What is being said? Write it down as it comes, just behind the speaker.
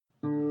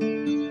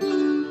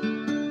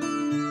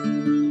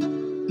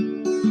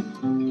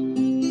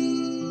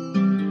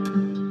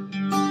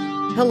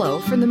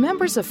Hello from the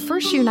members of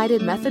First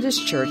United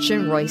Methodist Church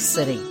in Royse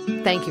City.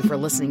 Thank you for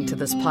listening to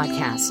this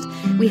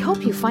podcast. We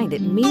hope you find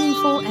it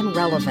meaningful and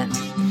relevant.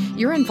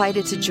 You're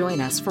invited to join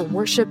us for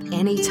worship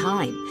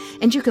anytime,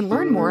 and you can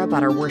learn more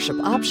about our worship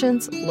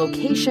options,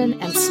 location,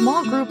 and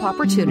small group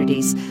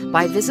opportunities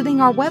by visiting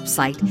our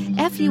website,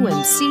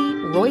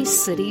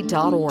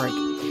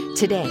 fumcroysecity.org.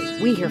 Today,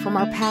 we hear from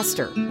our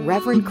pastor,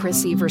 Reverend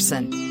Chris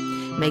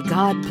Everson. May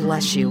God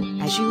bless you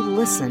as you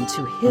listen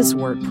to His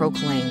word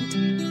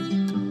proclaimed.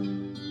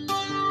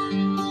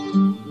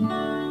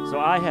 So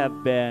I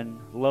have been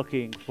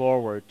looking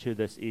forward to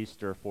this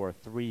Easter for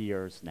 3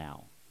 years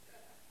now.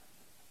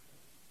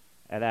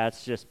 And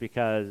that's just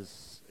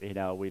because,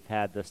 we've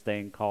had this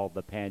thing called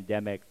the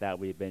pandemic that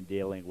we've been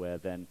dealing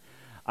with. And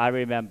I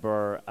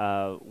remember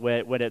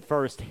when it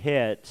first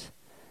hit,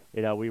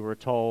 we were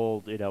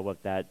told,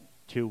 with that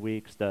 2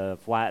 weeks to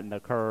flatten the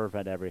curve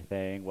and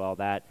everything. Well,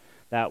 that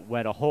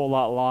went a whole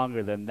lot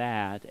longer than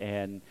that.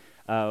 And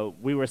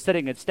we were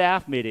sitting in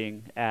staff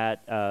meeting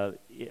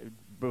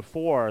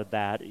before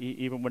that,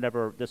 even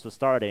whenever this was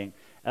starting.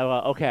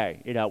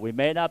 We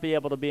may not be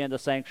able to be in the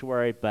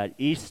sanctuary, but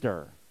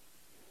Easter,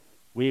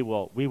 we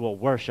will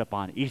worship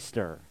on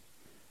Easter.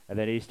 And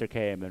then Easter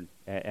came,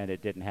 and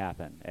it didn't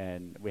happen.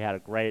 And we had a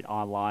great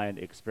online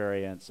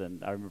experience,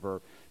 and I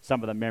remember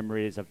some of the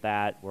memories of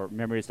that were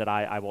memories that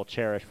I will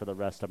cherish for the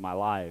rest of my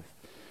life.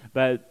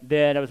 But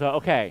then it was,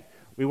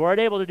 we weren't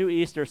able to do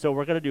Easter, so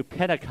we're going to do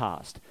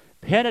Pentecost.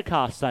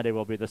 Pentecost Sunday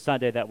will be the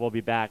Sunday that we'll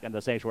be back in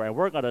the sanctuary. And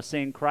we're going to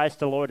sing Christ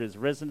the Lord is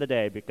risen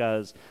today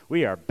because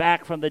we are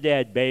back from the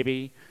dead,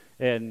 baby.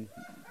 And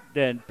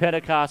then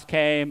Pentecost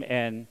came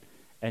and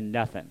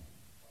nothing.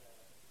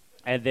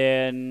 And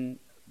then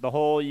the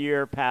whole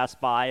year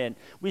passed by, and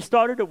we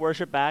started to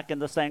worship back in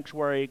the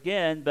sanctuary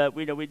again, but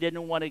we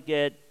didn't want to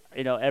get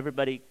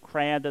everybody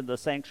crammed in the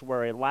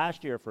sanctuary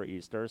last year for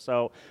Easter,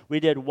 so we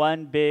did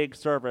one big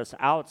service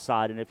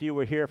outside, and if you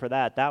were here for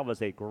that, that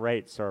was a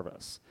great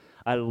service.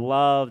 I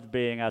loved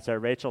being outside.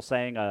 Rachel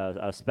sang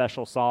a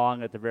special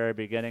song at the very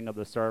beginning of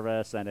the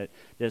service, and it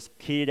just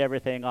keyed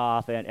everything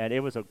off, and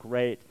it was a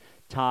great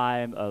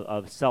time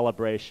of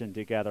celebration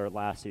together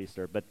last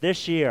Easter. But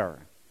this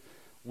year,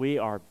 we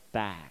are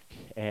back,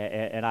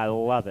 and I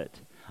love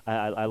it.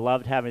 I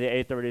loved having the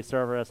 8:30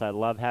 service. I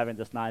love having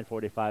this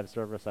 9:45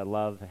 service. I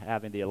love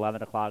having the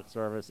 11 o'clock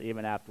service.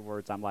 Even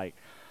afterwards, I'm like,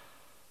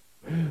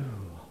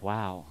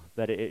 wow.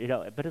 But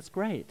but it's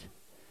great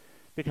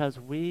because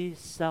we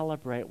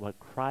celebrate what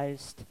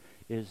Christ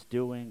is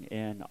doing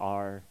in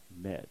our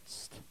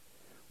midst.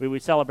 We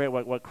celebrate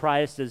what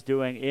Christ is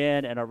doing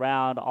in and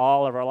around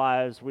all of our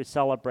lives. We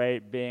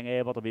celebrate being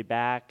able to be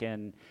back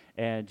and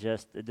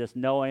just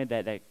knowing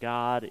that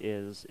God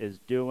is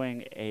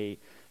doing a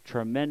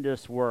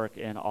tremendous work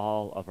in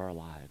all of our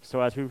lives.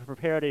 So as we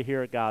prepare to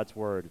hear God's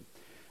word,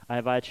 I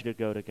invite you to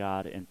go to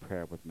God in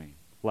prayer with me.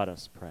 Let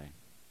us pray.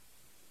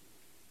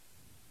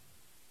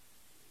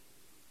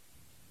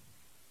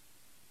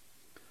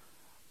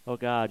 Oh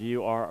God,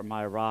 you are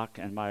my rock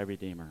and my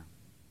redeemer.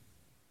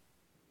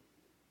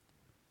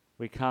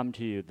 We come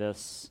to you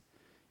this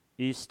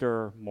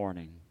Easter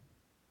morning.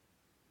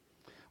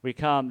 We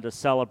come to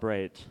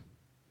celebrate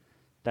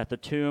that the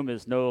tomb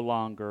is no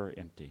longer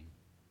empty.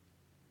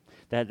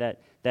 That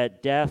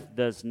death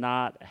does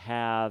not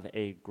have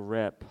a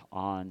grip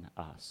on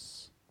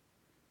us,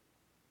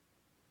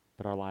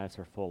 but our lives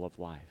are full of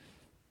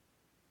life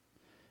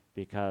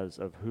because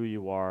of who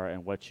you are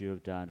and what you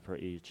have done for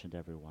each and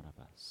every one of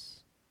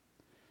us.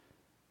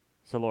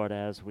 So Lord,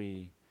 as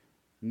we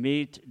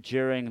meet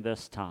during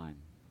this time,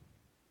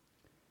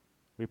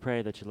 we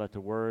pray that you let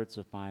the words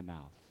of my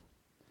mouth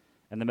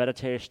and the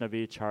meditation of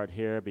each heart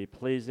here be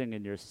pleasing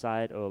in your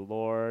sight, O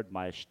Lord,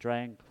 my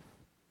strength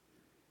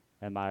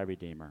and my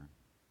Redeemer.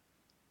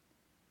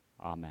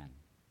 Amen.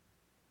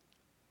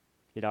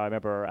 I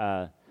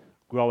remember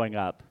growing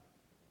up,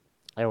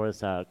 there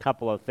was a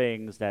couple of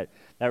things that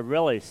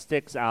really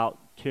sticks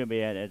out to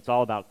me, and it's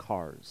all about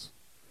cars.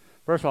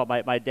 First of all,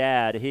 my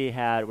dad,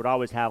 would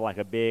always have like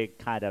a big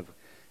kind of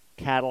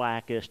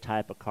Cadillac-ish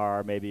type of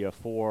car, maybe a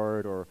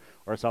Ford or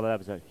something that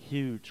was a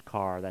huge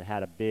car that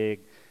had a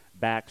big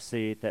back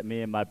seat that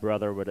me and my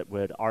brother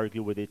would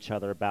argue with each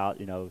other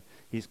about,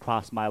 he's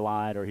crossed my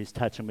line or he's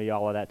touching me,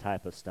 all of that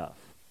type of stuff.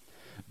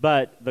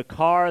 But the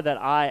car that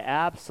I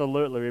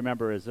absolutely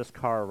remember is this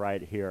car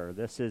right here.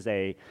 This is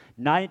a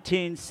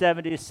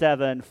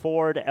 1977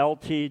 Ford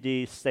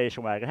LTD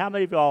station wagon. How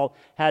many of y'all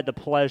had the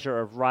pleasure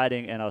of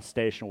riding in a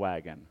station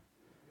wagon?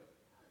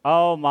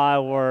 Oh, my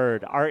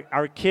word.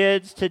 Our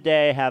kids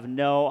today have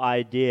no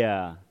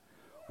idea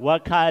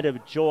what kind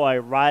of joy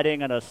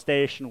riding in a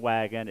station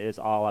wagon is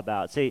all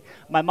about. See,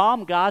 my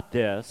mom got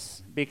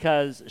this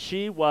because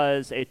she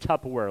was a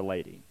Tupperware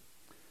lady.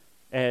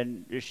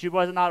 And she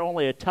was not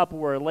only a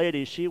Tupperware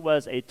lady, she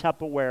was a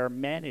Tupperware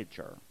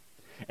manager.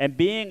 And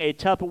being a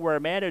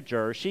Tupperware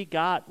manager, she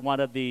got one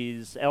of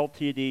these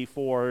LTD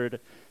Ford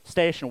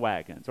station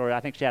wagons, or I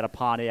think she had a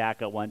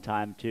Pontiac at one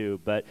time too,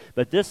 but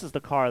this is the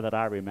car that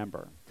I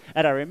remember.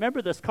 And I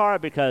remember this car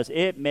because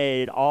it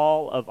made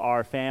all of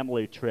our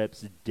family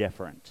trips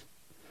different.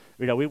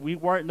 We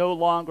weren't no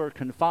longer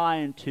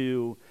confined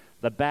to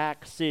the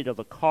back seat of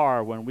the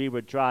car when we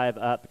would drive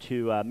up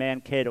to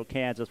Mankato,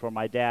 Kansas, where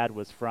my dad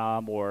was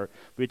from, or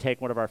we'd take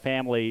one of our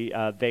family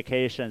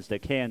vacations to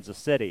Kansas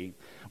City.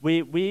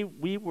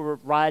 We were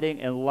riding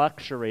in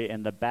luxury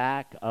in the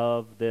back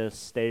of this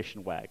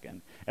station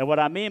wagon. And what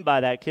I mean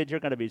by that, kids, you're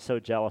going to be so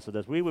jealous of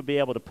this. We would be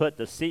able to put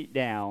the seat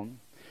down,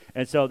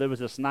 and so there was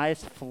this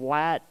nice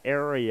flat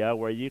area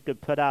where you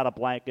could put out a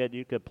blanket,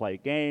 you could play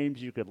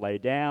games, you could lay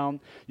down,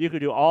 you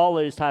could do all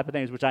these type of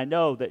things, which I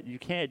know that you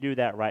can't do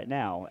that right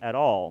now at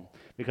all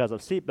because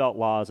of seatbelt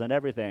laws and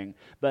everything.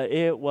 But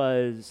it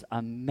was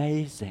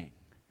amazing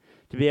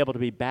to be able to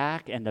be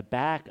back in the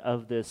back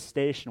of this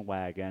station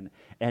wagon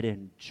and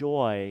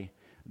enjoy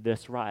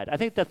this ride. I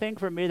think the thing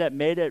for me that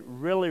made it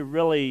really,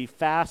 really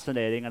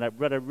fascinating and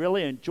what I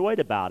really enjoyed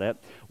about it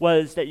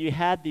was that you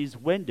had these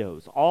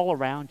windows all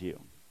around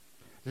you.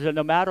 So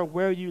no matter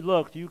where you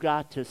looked, you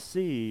got to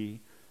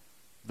see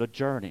the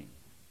journey.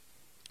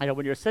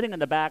 When you're sitting in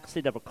the back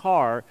seat of a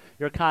car,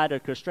 you're kind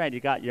of constrained.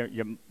 You got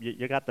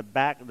you got the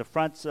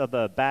backs of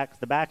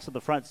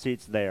the front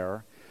seats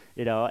there,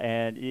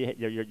 and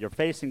you're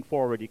facing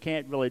forward. You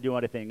can't really do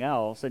anything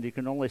else, and you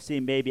can only see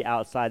maybe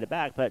outside the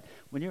back. But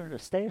when you're in a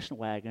station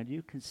wagon,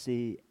 you can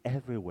see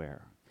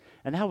everywhere,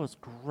 and that was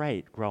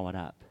great growing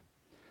up.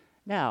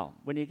 Now,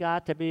 when you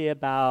got to be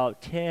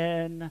about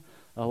 10,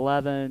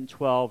 11,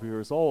 12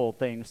 years old,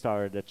 things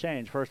started to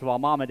change. First of all,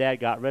 Mom and Dad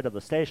got rid of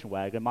the station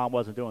wagon. Mom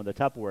wasn't doing the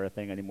Tupperware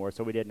thing anymore,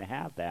 so we didn't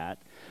have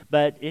that.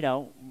 But,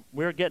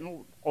 we were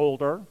getting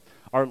older.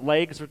 Our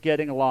legs are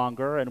getting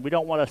longer, and we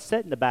don't want to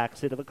sit in the back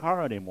seat of the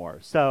car anymore.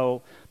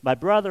 So my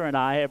brother and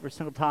I, every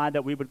single time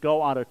that we would go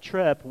on a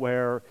trip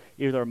where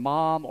either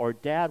Mom or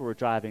Dad were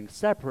driving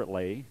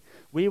separately,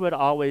 we would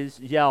always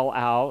yell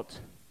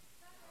out,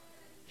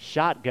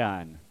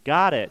 "Shotgun."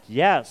 Got it.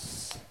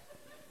 Yes.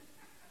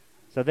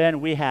 So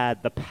then we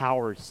had the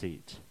power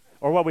seat,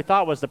 or what we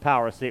thought was the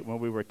power seat when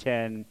we were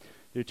 10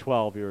 through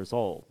 12 years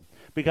old.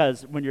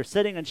 Because when you're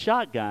sitting in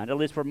shotgun, at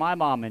least for my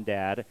mom and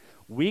dad,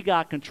 we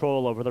got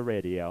control over the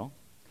radio.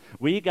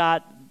 We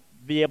got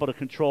be able to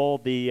control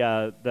the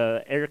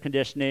air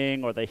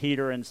conditioning or the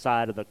heater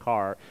inside of the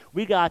car.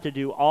 We got to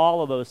do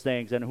all of those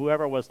things, and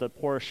whoever was the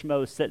poor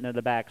schmo sitting in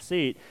the back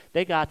seat,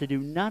 they got to do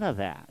none of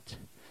that.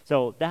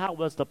 So that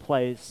was the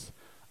place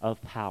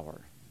of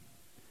power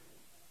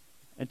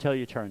until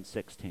you turn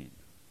 16.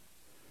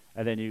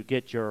 And then you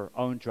get your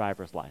own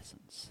driver's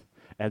license.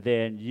 And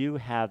then you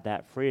have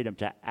that freedom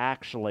to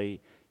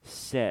actually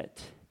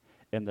sit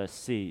in the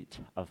seat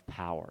of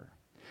power.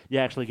 You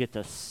actually get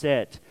to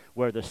sit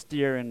where the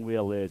steering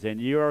wheel is,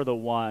 and you're the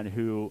one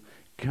who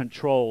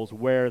controls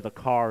where the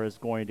car is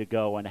going to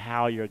go and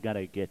how you're going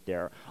to get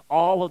there.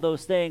 All of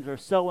those things are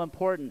so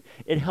important.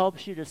 It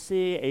helps you to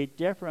see a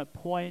different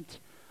point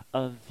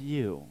of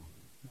view.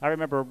 I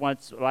remember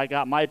once I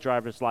got my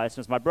driver's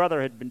license, my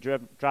brother had been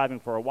driving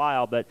for a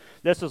while, but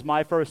this was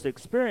my first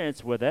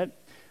experience with it.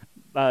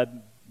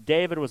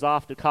 David was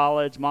off to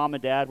college, Mom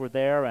and Dad were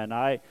there, and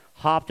I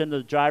hopped into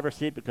the driver's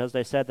seat because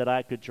they said that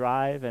I could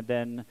drive, and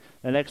then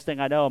the next thing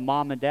I know,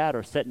 Mom and Dad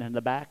are sitting in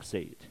the back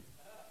seat.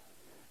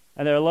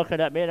 And they're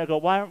looking at me, and I go,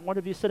 "Why aren't one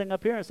of you sitting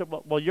up here?" I said,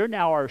 well, you're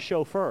now our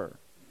chauffeur,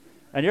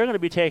 and you're going to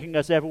be taking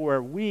us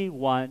everywhere we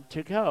want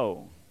to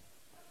go.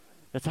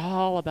 It's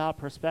all about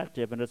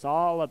perspective, and it's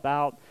all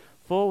about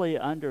fully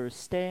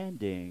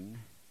understanding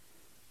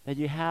that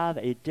you have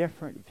a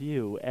different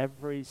view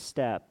every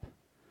step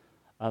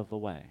of the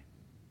way.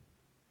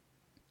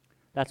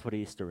 That's what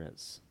Easter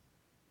is.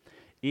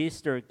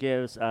 Easter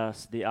gives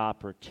us the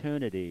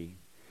opportunity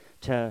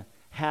to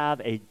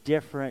have a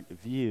different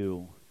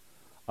view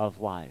of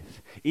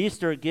life.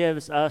 Easter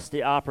gives us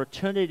the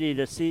opportunity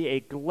to see a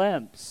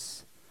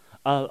glimpse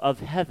of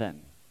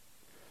heaven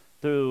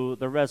through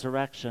the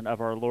resurrection of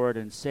our Lord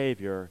and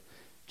Savior,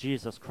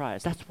 Jesus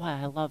Christ. That's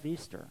why I love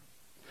Easter.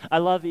 I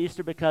love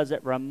Easter because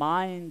it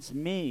reminds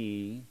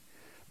me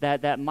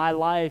that my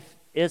life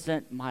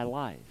isn't my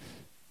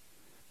life.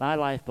 My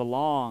life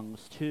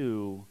belongs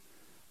to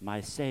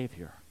my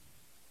Savior.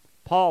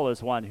 Paul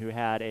is one who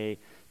had a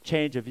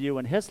change of view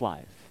in his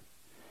life.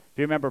 If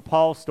you remember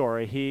Paul's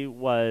story, he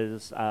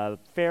was a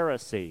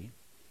Pharisee.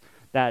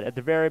 That at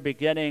the very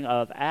beginning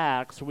of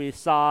Acts, we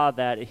saw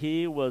that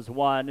he was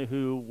one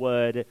who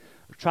would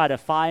try to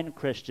find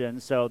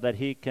Christians so that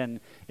he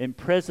can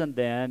imprison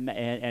them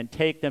and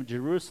take them to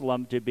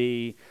Jerusalem to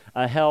be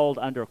held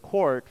under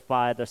court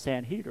by the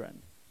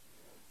Sanhedrin.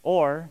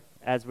 Or,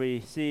 as we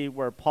see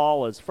where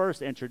Paul is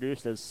first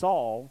introduced as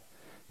Saul,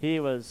 he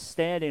was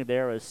standing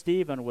there as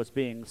Stephen was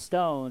being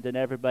stoned, and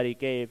everybody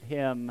gave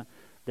him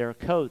their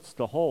coats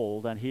to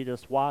hold, and he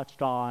just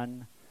watched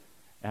on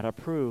and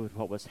approved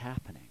what was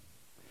happening.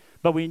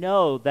 But we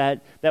know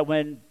that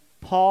when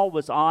Paul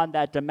was on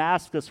that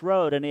Damascus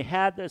road and he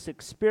had this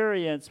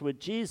experience with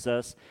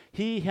Jesus,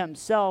 he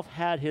himself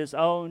had his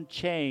own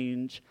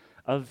change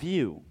of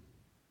view.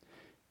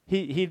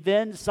 He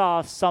then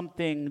saw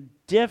something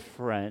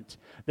different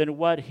than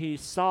what he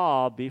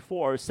saw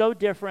before. So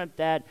different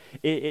that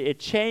it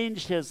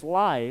changed his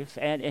life,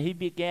 and he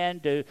began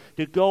to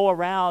go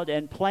around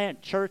and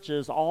plant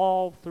churches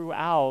all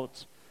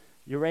throughout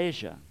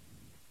Eurasia.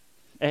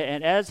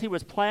 And as he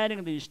was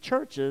planting these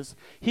churches,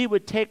 he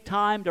would take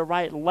time to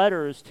write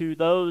letters to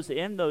those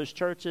in those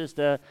churches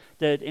to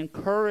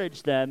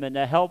encourage them and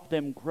to help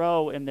them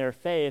grow in their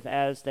faith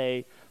as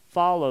they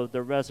followed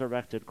the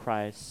resurrected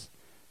Christ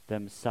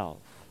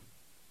themselves.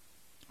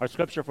 Our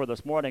scripture for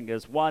this morning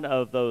is one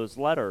of those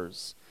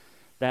letters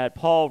that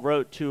Paul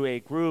wrote to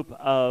a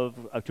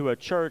to a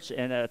church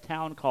in a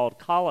town called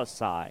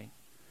Colossae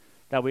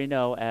that we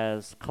know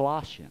as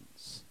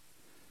Colossians.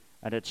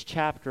 And it's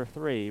chapter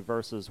 3,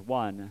 verses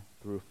 1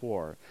 through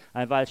 4.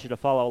 I invite you to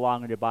follow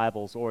along in your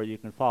Bibles, or you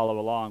can follow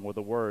along with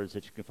the words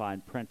that you can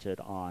find printed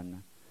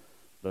on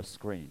the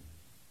screen.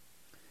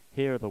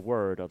 Hear the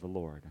word of the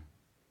Lord.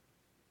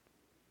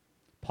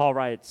 Paul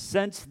writes,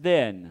 "Since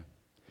then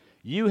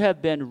you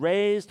have been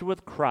raised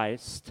with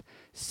Christ,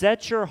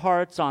 set your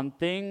hearts on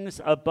things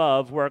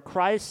above where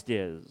Christ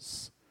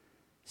is,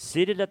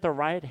 seated at the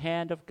right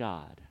hand of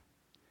God.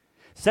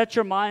 Set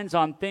your minds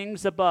on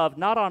things above,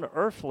 not on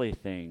earthly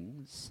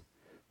things,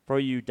 for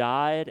you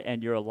died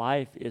and your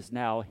life is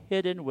now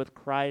hidden with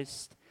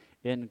Christ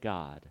in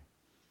God.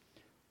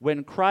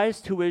 When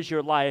Christ, who is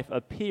your life,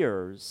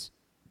 appears,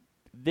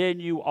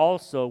 then you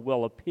also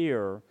will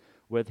appear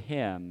with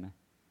him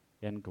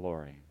in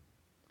glory."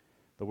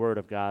 The word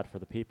of God for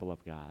the people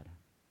of God.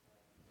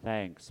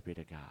 Thanks be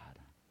to God.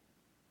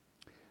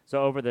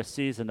 So over the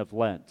season of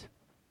Lent,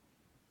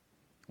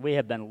 we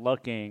have been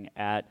looking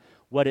at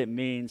what it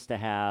means to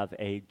have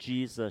a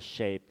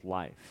Jesus-shaped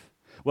life.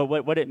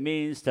 What it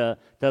means to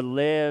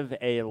live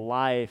a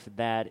life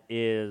that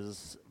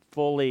is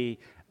fully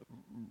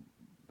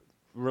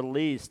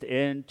released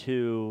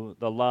into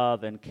the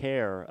love and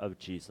care of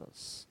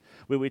Jesus.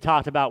 We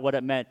talked about what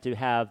it meant to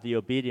have the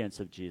obedience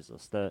of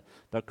Jesus, the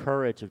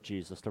courage of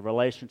Jesus, the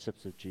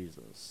relationships of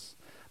Jesus,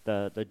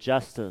 the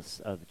justice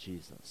of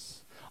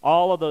Jesus.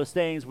 All of those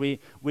things we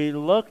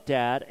looked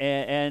at,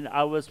 and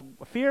I was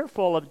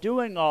fearful of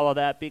doing all of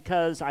that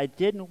because I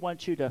didn't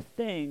want you to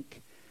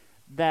think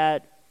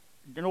that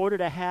in order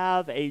to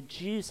have a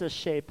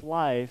Jesus-shaped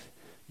life,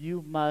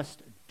 you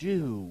must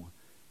do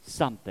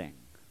something.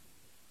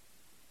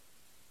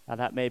 Now,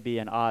 that may be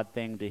an odd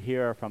thing to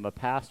hear from a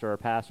pastor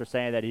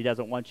saying that he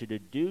doesn't want you to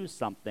do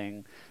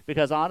something,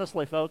 because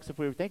honestly, folks, if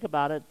we think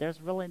about it,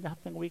 there's really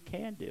nothing we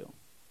can do.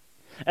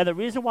 And the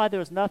reason why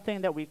there's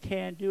nothing that we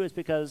can do is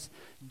because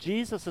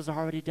Jesus has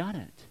already done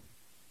it.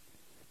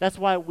 That's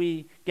why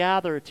we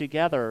gather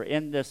together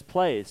in this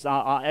place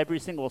every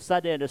single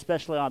Sunday, and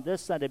especially on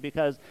this Sunday,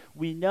 because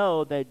we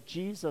know that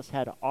Jesus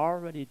had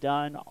already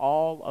done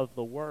all of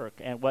the work.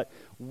 And what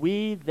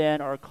we then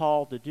are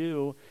called to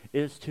do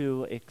is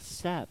to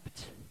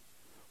accept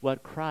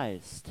what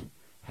Christ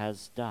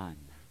has done.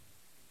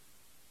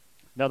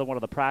 Another one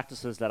of the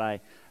practices that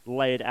I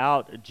laid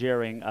out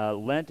during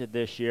Lent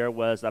this year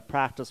was a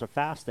practice of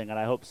fasting, and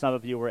I hope some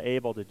of you were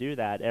able to do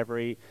that.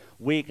 Every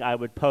week I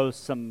would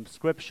post some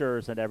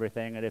scriptures and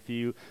everything, and if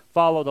you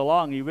followed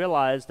along, you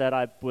realized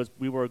that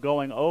we were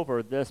going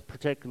over this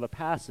particular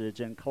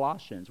passage in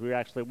Colossians. We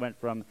actually went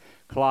from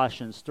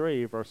Colossians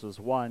 3, verses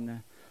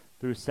 1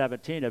 through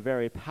 17, a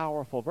very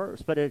powerful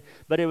verse. But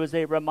it was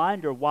a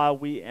reminder while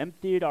we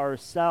emptied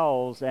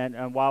ourselves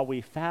and while we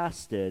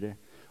fasted,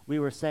 we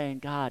were saying,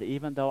 God,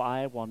 even though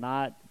I will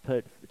not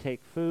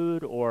take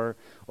food or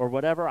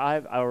whatever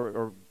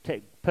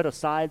put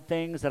aside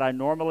things that I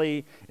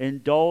normally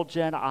indulge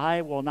in,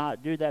 I will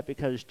not do that,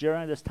 because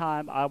during this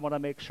time I want to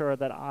make sure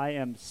that I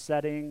am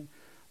setting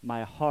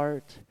my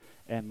heart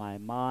and my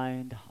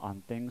mind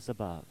on things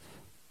above,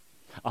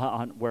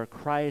 on where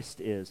Christ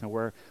is and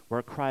where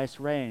Christ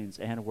reigns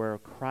and where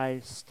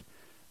Christ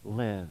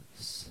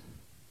lives.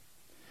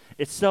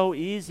 It's so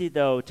easy,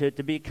 though,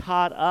 to be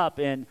caught up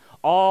in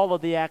all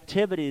of the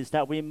activities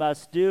that we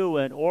must do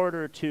in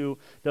order to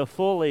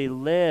fully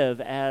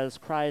live as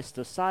Christ's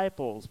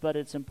disciples. But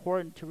it's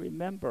important to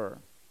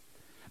remember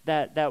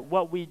that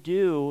what we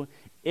do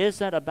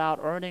isn't about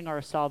earning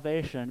our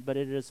salvation, but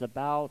it is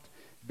about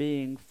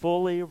being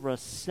fully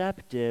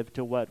receptive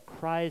to what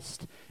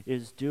Christ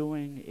is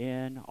doing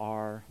in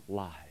our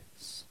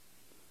lives.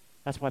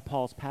 That's why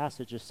Paul's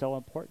passage is so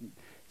important.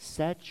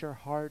 Set your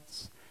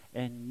hearts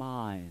and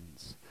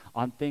minds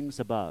on things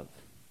above,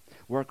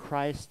 where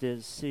Christ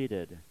is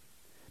seated.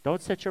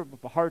 Don't set your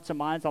hearts and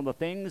minds on the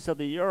things of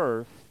the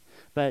earth,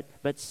 but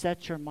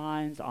set your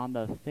minds on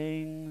the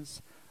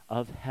things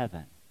of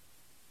heaven.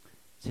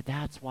 See,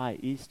 that's why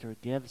Easter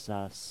gives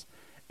us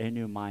a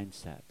new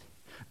mindset.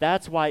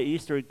 That's why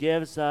Easter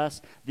gives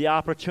us the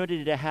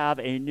opportunity to have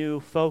a new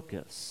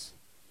focus.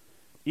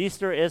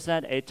 Easter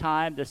isn't a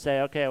time to say,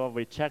 okay, well,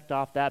 we checked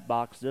off that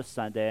box this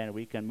Sunday and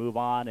we can move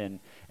on and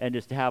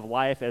just have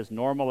life as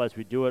normal as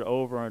we do it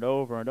over and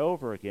over and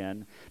over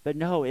again. But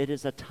no, it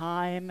is a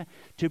time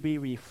to be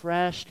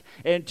refreshed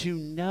and to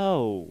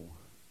know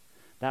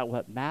that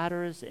what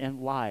matters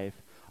in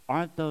life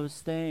aren't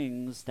those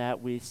things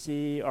that we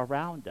see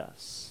around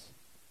us.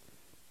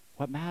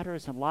 What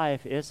matters in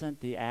life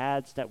isn't the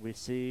ads that we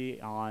see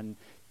on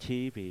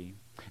TV.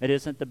 It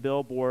isn't the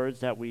billboards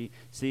that we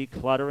see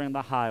cluttering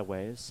the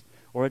highways,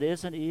 or it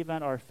isn't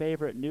even our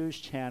favorite news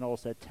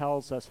channels that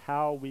tells us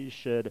how we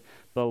should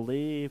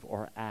believe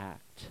or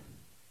act.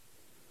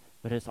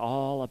 But it's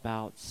all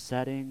about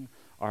setting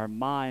our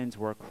minds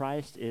where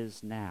Christ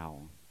is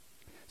now,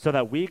 so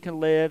that we can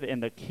live in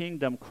the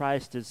kingdom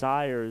Christ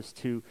desires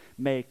to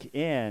make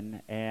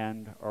in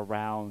and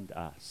around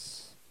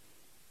us.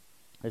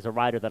 There's a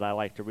writer that I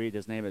like to read.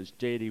 His name is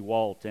J.D.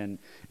 Walt, and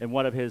in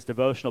one of his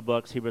devotional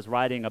books, he was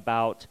writing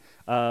about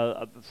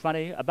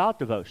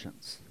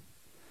devotions.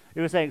 He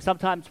was saying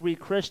sometimes we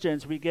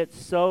Christians, we get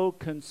so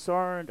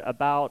concerned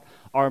about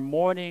our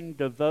morning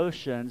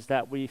devotions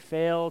that we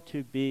fail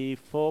to be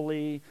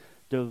fully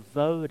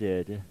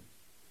devoted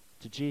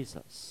to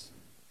Jesus.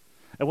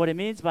 And what he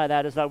means by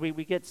that is that we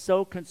get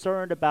so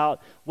concerned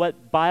about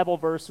what Bible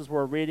verses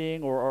we're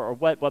reading or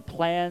what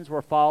plans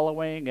we're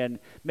following, and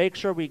make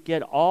sure we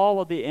get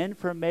all of the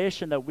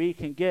information that we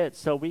can get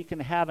so we can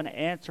have an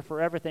answer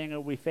for everything,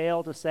 and we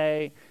fail to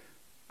say,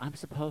 I'm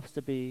supposed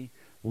to be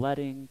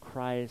letting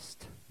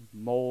Christ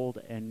mold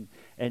and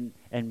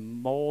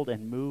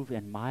move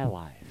in my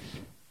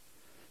life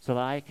so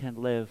that I can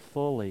live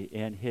fully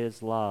in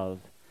his love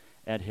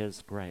and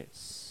his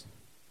grace.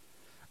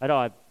 I know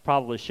I've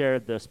probably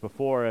shared this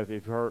before if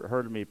you've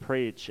heard me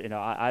preach.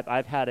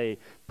 I've had a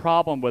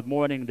problem with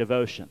morning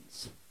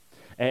devotions.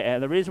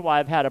 And the reason why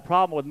I've had a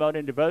problem with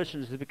morning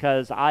devotions is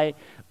because I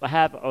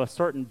have a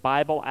certain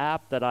Bible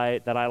app that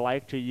I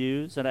like to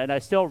use, and I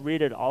still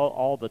read it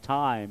all the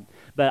time.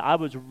 But I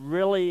was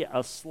really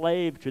a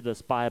slave to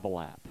this Bible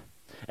app.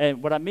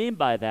 And what I mean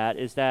by that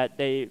is that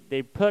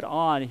they put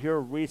on here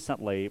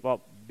recently,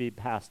 be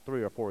past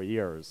 3 or 4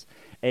 years,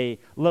 a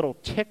little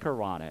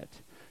ticker on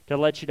it to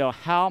let you know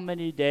how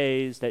many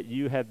days that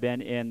you have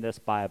been in this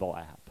Bible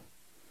app.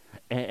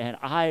 And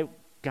I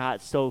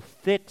got so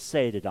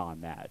fixated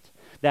on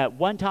that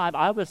one time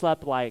I was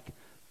up like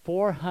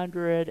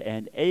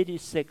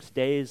 486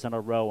 days in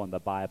a row on the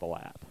Bible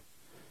app.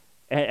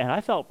 And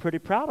I felt pretty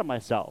proud of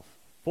myself.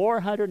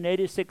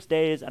 486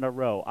 days in a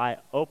row. I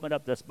opened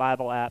up this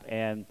Bible app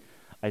and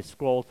I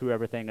scrolled through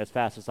everything as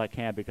fast as I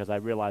can because I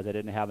realized I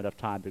didn't have enough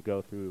time to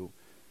go through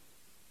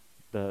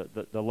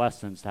the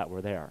lessons that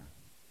were there.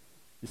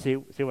 You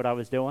see what I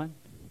was doing?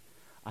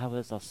 I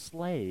was a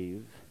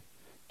slave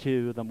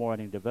to the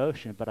morning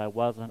devotion, but I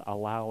wasn't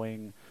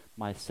allowing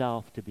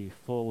myself to be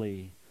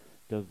fully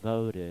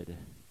devoted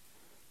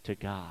to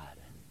God.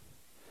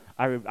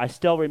 I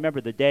still remember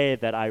the day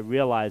that I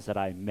realized that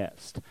I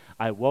missed.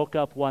 I woke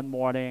up one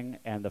morning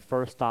and the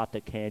first thought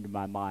that came to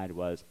my mind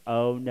was,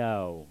 oh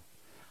no,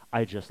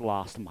 I just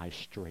lost my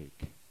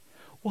streak.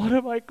 What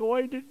am I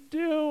going to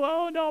do?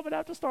 Oh no, I'm going to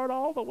have to start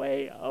all the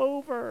way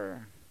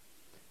over.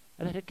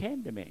 And then it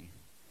came to me,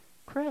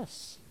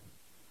 Chris,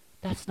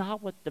 that's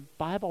not what the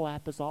Bible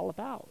app is all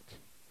about.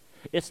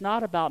 It's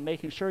not about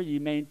making sure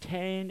you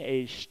maintain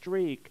a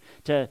streak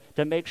to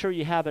make sure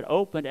you have it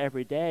open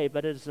every day,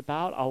 but it is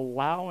about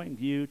allowing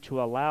you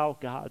to allow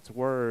God's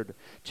word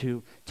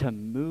to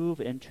move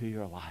into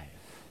your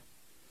life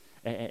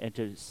and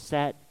to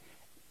set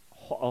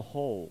a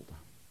hold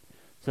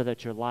so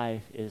that your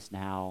life is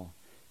now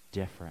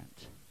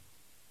different.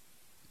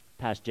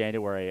 Past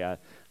January, a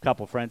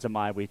couple friends of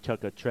mine, we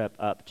took a trip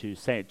up to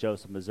St.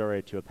 Joseph,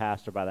 Missouri to a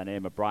pastor by the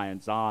name of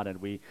Brian Zahn, and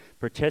we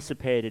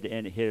participated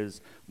in his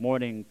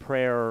morning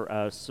prayer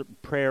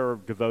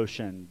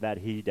devotion that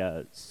he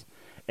does.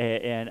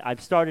 And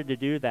I've started to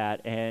do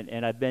that,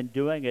 and I've been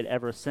doing it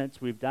ever since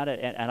we've done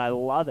it, and I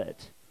love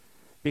it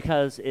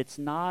because it's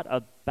not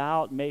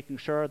about making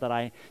sure that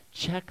I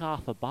check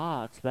off a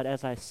box, but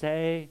as I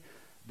say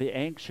the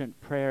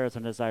ancient prayers,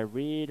 and as I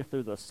read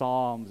through the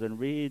Psalms and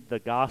read the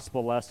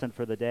gospel lesson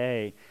for the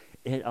day,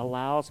 it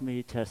allows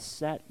me to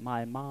set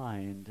my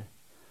mind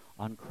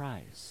on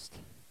Christ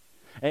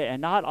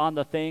and not on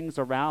the things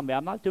around me.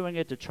 I'm not doing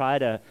it to try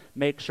to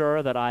make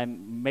sure that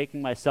I'm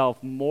making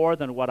myself more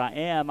than what I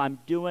am. I'm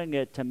doing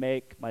it to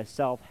make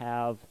myself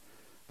have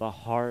the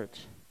heart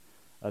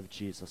of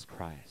Jesus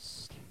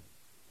Christ.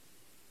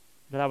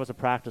 That was a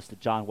practice that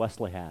John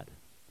Wesley had.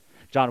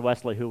 John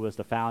Wesley, who was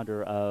the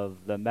founder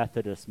of the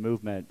Methodist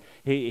movement,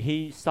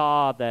 he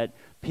saw that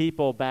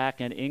people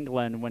back in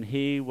England when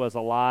he was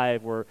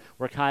alive were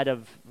kind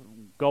of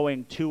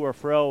going to or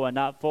fro and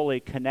not fully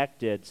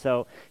connected.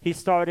 So he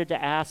started to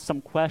ask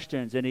some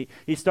questions, and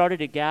he started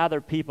to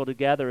gather people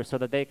together so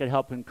that they could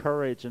help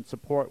encourage and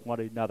support one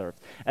another.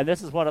 And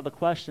this is one of the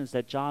questions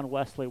that John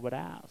Wesley would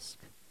ask.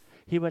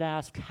 He would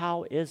ask,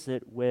 how is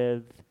it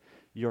with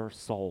your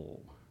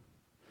soul?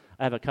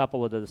 I have a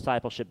couple of the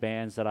discipleship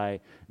bands that I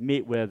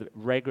meet with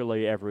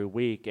regularly every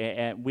week,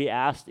 and we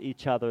asked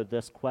each other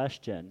this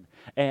question.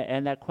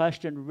 And that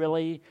question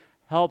really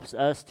helps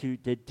us to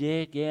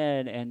dig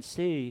in and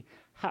see,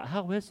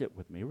 how is it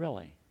with me,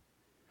 really?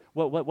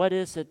 What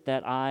is it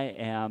that I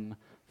am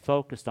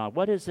focused on?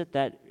 What is it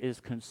that is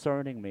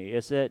concerning me?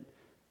 Is it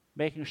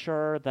making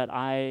sure that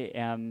I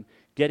am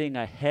getting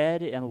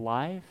ahead in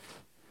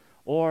life?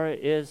 Or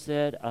is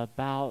it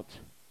about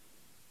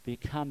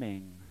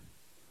becoming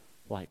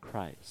like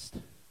Christ?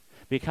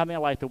 Becoming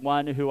like the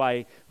one who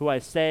I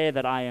say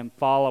that I am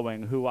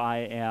following, who I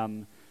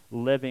am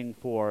living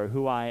for,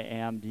 who I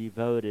am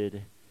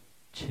devoted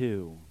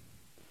to.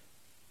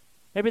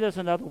 Maybe there's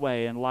another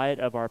way in light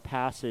of our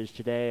passage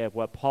today of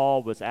what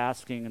Paul was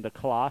asking in the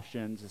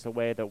Colossians is a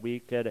way that we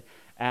could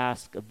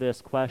ask this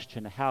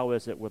question: how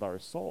is it with our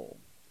soul?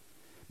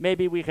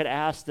 Maybe we could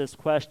ask this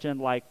question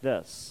like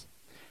this: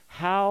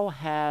 how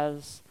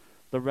has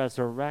the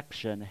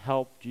resurrection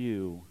helped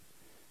you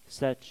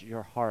set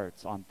your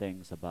hearts on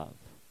things above?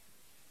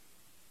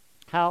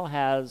 How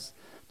has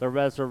the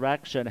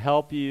resurrection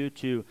helped you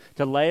to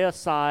lay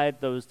aside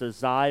those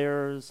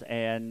desires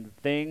and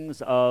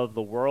things of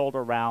the world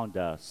around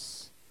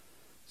us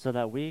so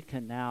that we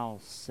can now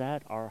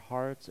set our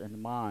hearts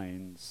and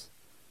minds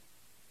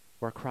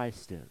where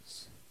Christ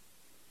is,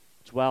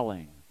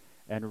 dwelling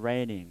and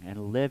reigning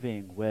and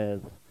living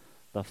with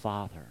the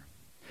Father?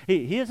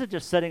 He isn't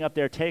just sitting up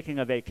there taking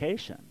a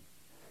vacation.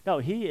 No,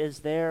 he is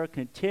there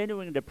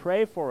continuing to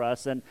pray for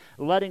us and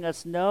letting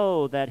us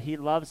know that he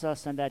loves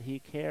us and that he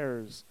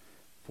cares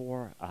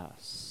for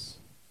us.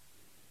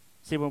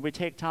 See, when we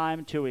take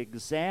time to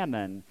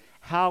examine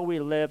how we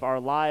live our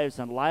lives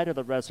in light of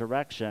the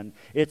resurrection,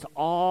 it's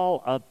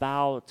all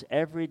about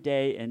every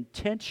day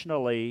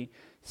intentionally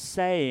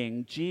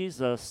saying,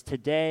 Jesus,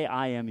 today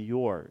I am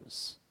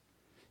yours.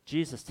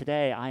 Jesus,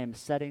 today I am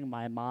setting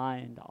my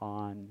mind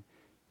on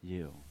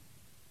you.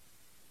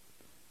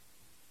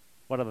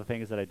 One of the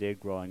things that I did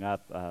growing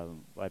up,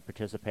 I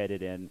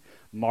participated in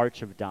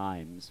March of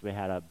Dimes. We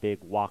had a big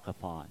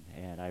walk-a-thon,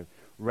 and I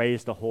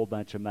raised a whole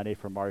bunch of money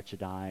for March of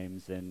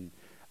Dimes and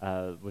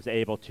was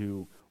able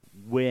to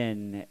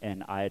win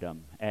an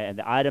item. And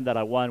the item that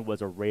I won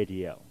was a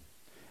radio.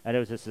 And it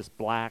was just this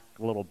black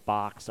little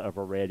box of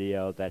a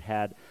radio that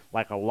had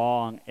like a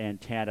long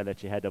antenna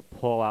that you had to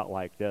pull out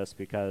like this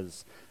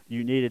because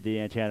you needed the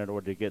antenna in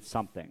order to get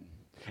something.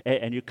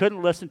 And you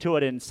couldn't listen to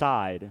it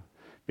inside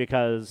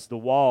because the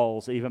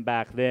walls, even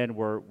back then,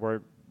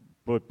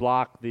 would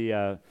block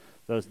the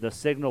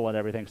signal and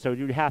everything. So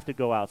you'd have to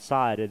go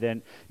outside, and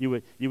then you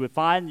would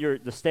find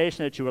the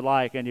station that you would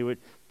like, and you would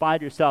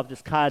find yourself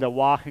just kind of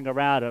walking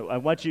around.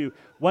 And once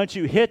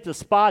you hit the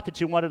spot that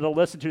you wanted to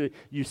listen to,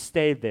 you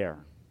stayed there,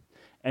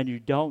 and you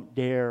don't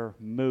dare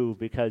move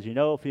because you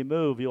know if you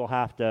move, you'll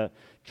have to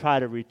try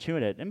to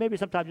retune it, and maybe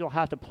sometimes you'll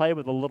have to play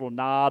with a little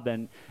knob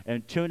and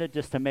tune it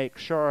just to make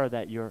sure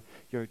that you're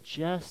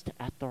just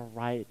at the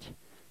right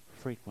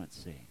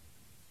frequency.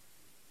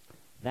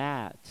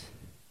 That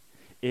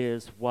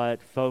is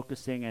what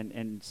focusing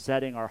and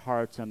setting our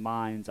hearts and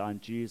minds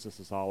on Jesus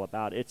is all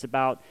about. It's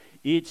about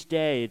each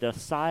day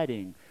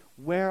deciding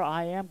where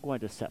I am going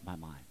to set my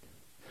mind,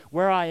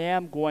 where I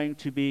am going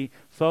to be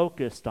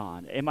focused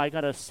on. Am I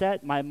going to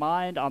set my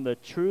mind on the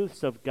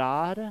truths of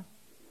God,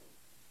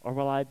 or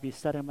will I be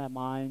setting my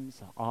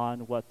minds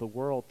on what the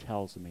world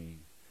tells me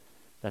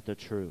that the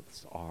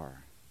truths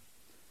are?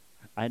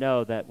 I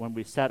know that when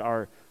we set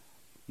our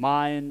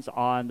minds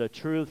on the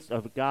truths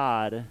of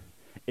God,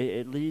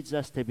 it leads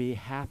us to be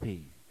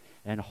happy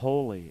and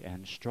holy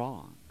and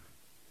strong.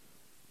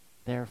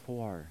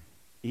 Therefore,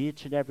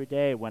 each and every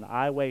day when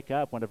I wake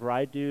up, whenever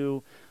I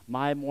do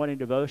my morning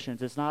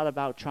devotions, it's not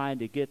about trying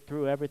to get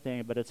through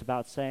everything, but it's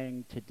about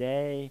saying,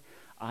 today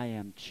I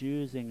am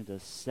choosing to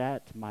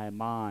set my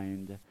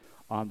mind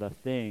on the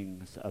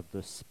things of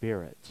the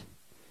Spirit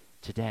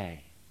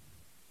today.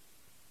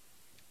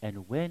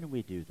 And when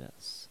we do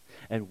this,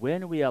 and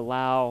when we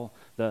allow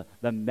the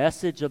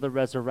message of the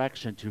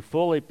resurrection to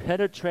fully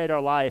penetrate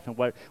our life and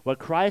what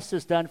Christ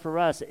has done for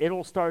us,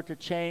 it'll start to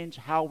change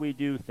how we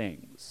do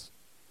things.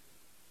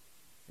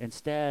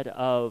 Instead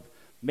of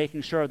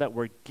making sure that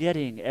we're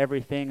getting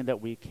everything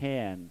that we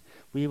can,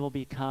 we will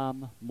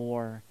become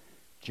more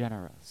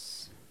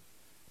generous.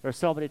 There are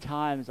so many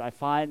times I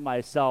find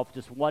myself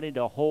just wanting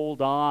to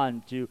hold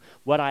on to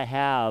what I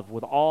have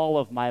with all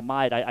of my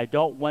might. I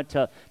don't want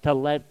to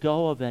let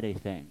go of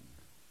anything.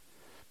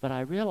 But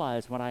I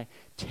realize when I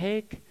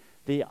take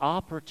the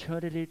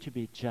opportunity to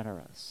be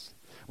generous,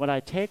 when I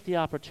take the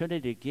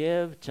opportunity to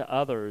give to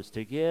others,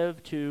 to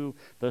give to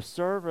the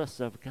service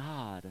of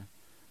God,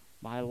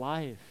 my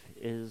life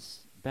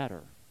is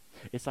better.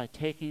 It's like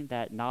taking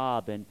that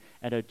knob and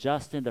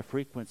adjusting the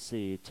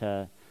frequency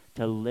to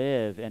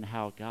live in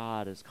how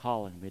God is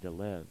calling me to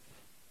live.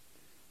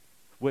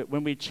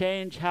 When we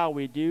change how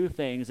we do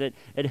things, it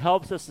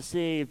helps us to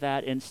see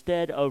that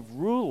instead of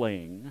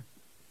ruling,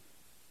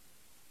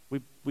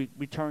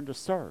 we turn to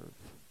serve.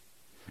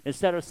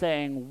 Instead of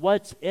saying,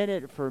 what's in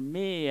it for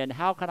me and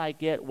how can I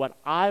get what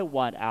I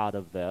want out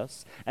of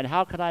this and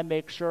how can I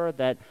make sure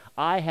that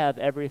I have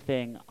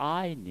everything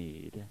I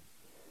need,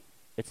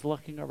 it's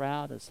looking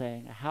around and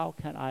saying, how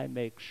can I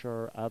make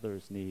sure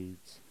others'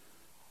 needs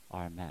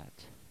are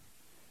met?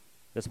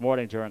 This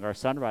morning during our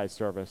sunrise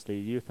service, the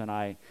youth and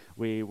I,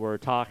 we were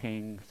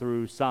talking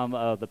through some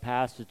of the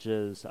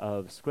passages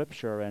of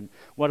Scripture, and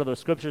one of the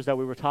scriptures that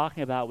we were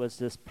talking about was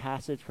this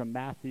passage from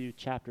Matthew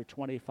chapter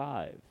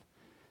 25.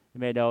 You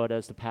may know it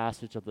as the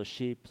passage of the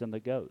sheep and the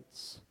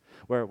goats,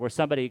 where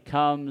somebody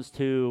comes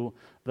to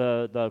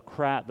the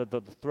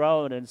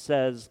throne and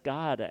says,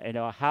 God,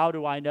 how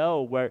do I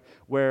know where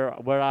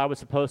I was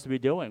supposed to be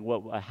doing?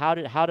 How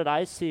did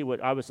I see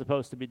what I was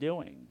supposed to be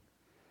doing?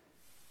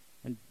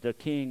 And the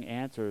king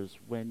answers,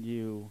 when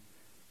you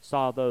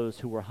saw those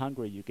who were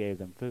hungry, you gave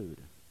them food.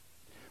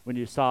 When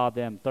you saw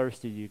them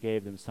thirsty, you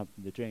gave them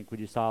something to drink. When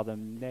you saw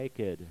them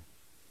naked,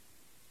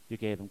 you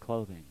gave them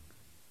clothing.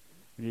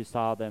 When you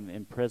saw them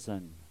in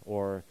prison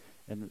or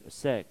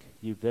sick,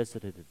 you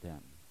visited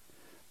them.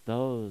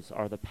 Those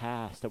are the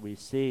paths that we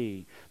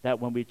see, that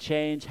when we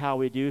change how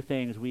we do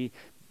things, we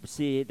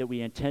see that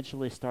we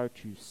intentionally start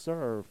to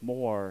serve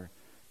more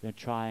than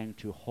trying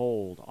to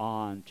hold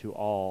on to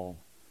all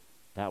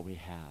that we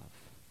have.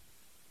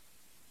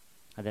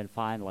 And then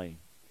finally,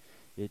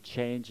 it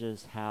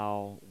changes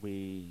how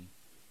we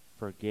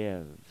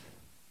forgive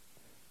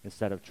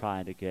instead of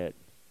trying to get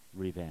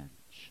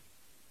revenge.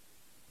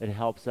 It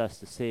helps us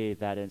to see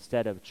that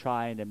instead of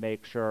trying to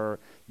make sure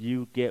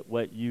you get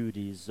what you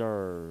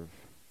deserve,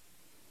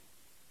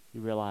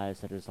 you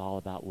realize that it's all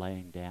about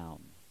laying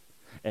down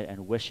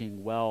and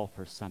wishing well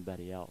for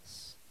somebody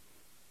else.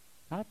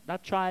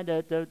 Not trying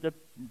to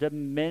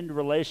mend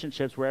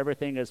relationships where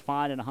everything is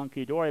fine and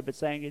hunky-dory, but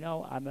saying,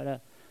 I'm going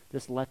to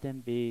just let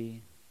them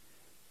be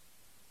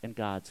in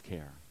God's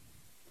care.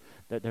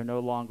 That they're no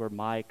longer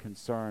my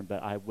concern,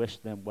 but I wish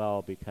them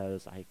well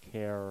because I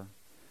care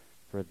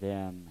for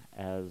them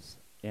as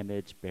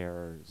image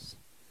bearers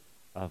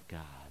of God.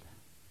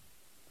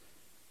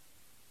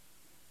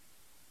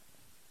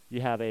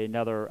 You have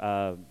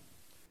another,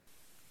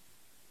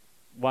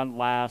 one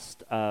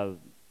last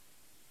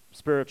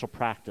spiritual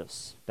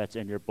practice that's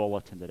in your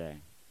bulletin today.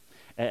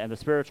 And the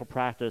spiritual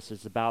practice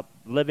is about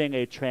living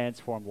a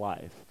transformed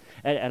life.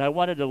 And I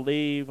wanted to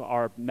leave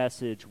our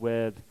message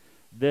with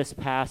this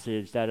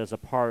passage that is a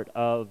part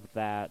of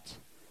that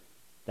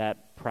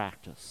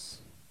practice.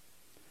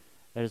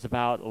 It is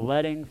about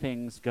letting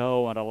things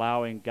go and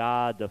allowing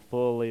God to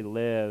fully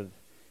live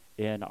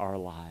in our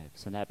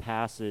lives. And that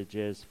passage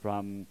is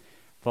from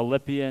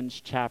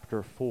Philippians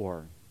chapter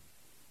 4,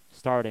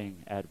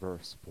 starting at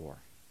verse 4.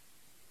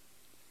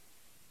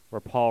 Where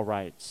Paul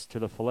writes to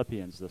the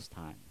Philippians this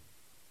time,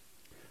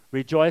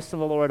 "Rejoice in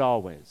the Lord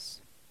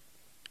always.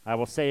 I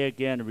will say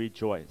again,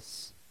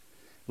 rejoice.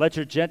 Let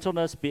your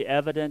gentleness be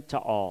evident to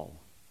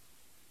all.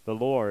 The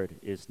Lord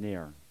is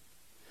near.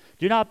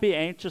 Do not be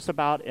anxious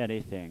about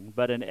anything,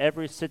 but in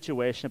every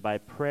situation by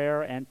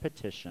prayer and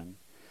petition,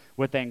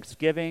 with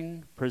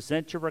thanksgiving,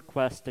 present your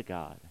requests to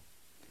God.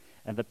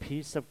 And the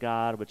peace of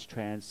God, which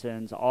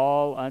transcends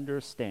all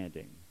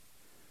understanding,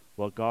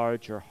 will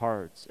guard your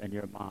hearts and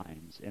your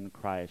minds in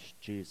Christ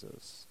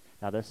Jesus."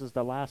 Now, this is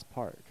the last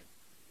part,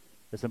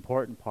 this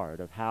important part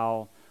of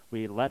how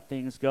we let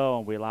things go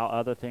and we allow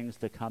other things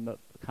to come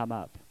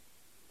up.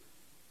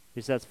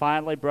 He says,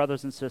 "Finally,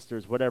 brothers and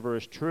sisters, whatever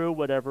is true,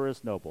 whatever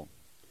is noble,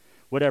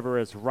 whatever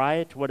is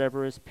right,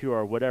 whatever is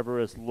pure, whatever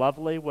is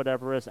lovely,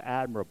 whatever is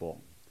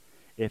admirable,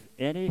 if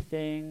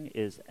anything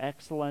is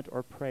excellent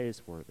or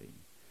praiseworthy,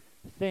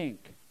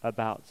 think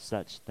about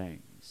such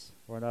things."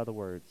 Or in other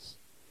words,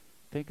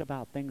 think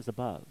about things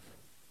above,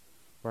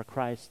 where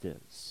Christ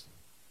is.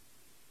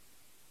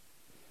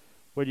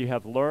 What you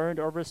have learned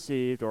or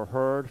received or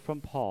heard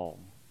from Paul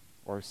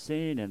or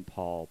seen in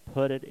Paul,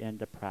 put it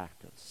into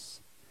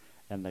practice,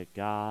 and the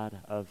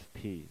God of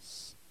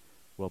peace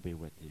will be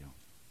with you.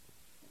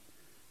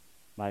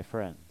 My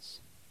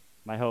friends,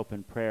 my hope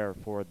and prayer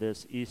for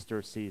this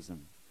Easter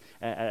season,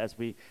 as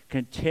we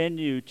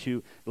continue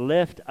to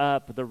lift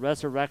up the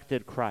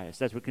resurrected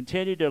Christ, as we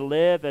continue to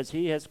live as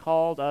he has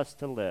called us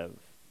to live,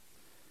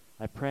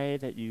 I pray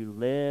that you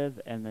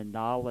live in the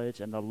knowledge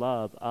and the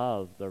love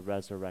of the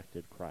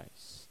resurrected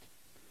Christ,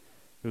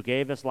 who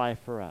gave his life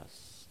for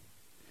us,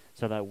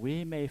 so that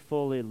we may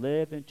fully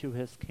live into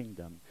his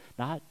kingdom,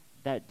 not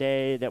that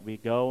day that we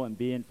go and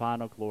be in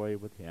final glory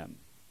with him,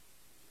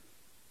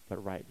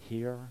 but right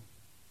here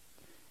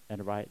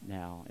and right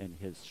now in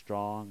his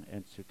strong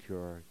and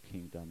secure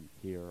kingdom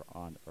here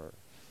on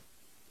earth.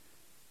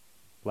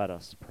 Let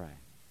us pray.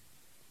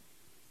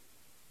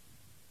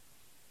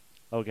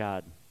 Oh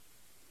God,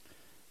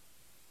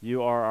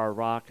 you are our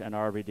rock and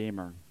our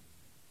Redeemer.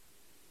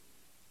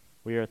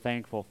 We are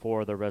thankful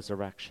for the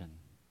resurrection.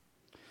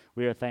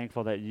 We are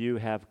thankful that you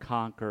have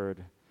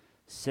conquered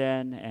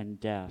sin and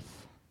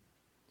death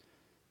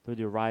through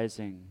the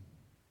rising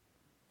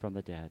from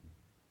the dead.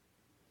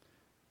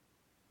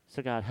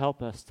 So God,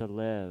 help us to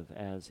live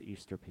as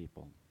Easter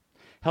people.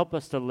 Help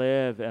us to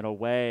live in a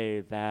way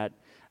that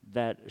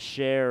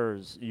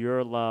shares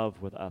your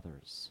love with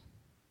others.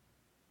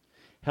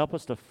 Help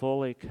us to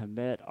fully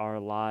commit our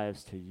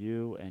lives to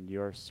you and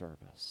your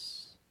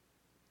service,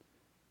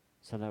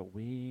 so that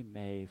we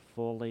may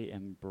fully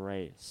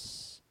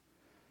embrace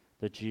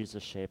the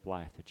Jesus-shaped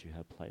life that you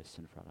have placed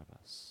in front of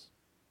us.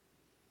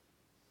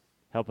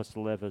 Help us to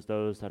live as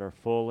those that are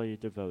fully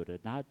devoted,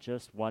 not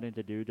just wanting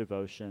to do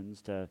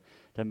devotions to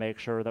make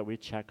sure that we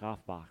check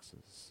off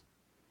boxes,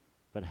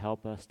 but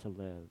help us to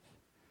live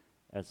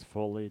as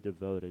fully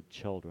devoted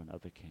children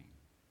of the King.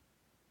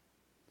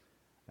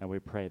 And we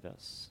pray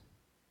this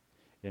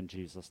in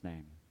Jesus'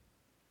 name.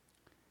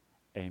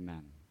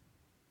 Amen.